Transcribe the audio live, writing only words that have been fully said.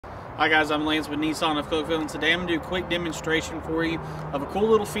Hi guys, I'm Lance with Nissan of Cookeville, and today I'm going to do a quick demonstration for you of a cool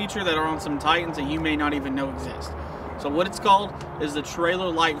little feature that are on some Titans that you may not even know exist. So what it's called is the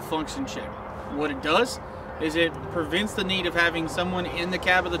trailer light function check. What it does is it prevents the need of having someone in the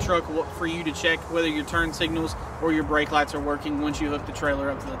cab of the truck for you to check whether your turn signals or your brake lights are working once you hook the trailer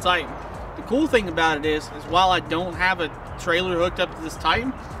up to the Titan. The cool thing about it is while I don't have a trailer hooked up to this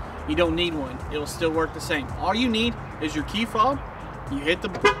Titan, you don't need one. It'll still work the same. All you need is your key fob. You hit the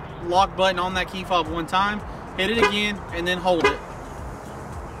lock button on that key fob one time, hit it again, and then hold it.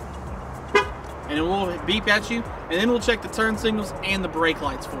 And it will beep at you, and then we'll check the turn signals and the brake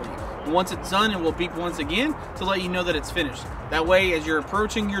lights for you. And once it's done, it will beep once again to let you know that it's finished. That way, as you're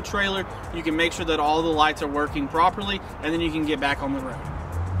approaching your trailer, you can make sure that all the lights are working properly, and then you can get back on the road.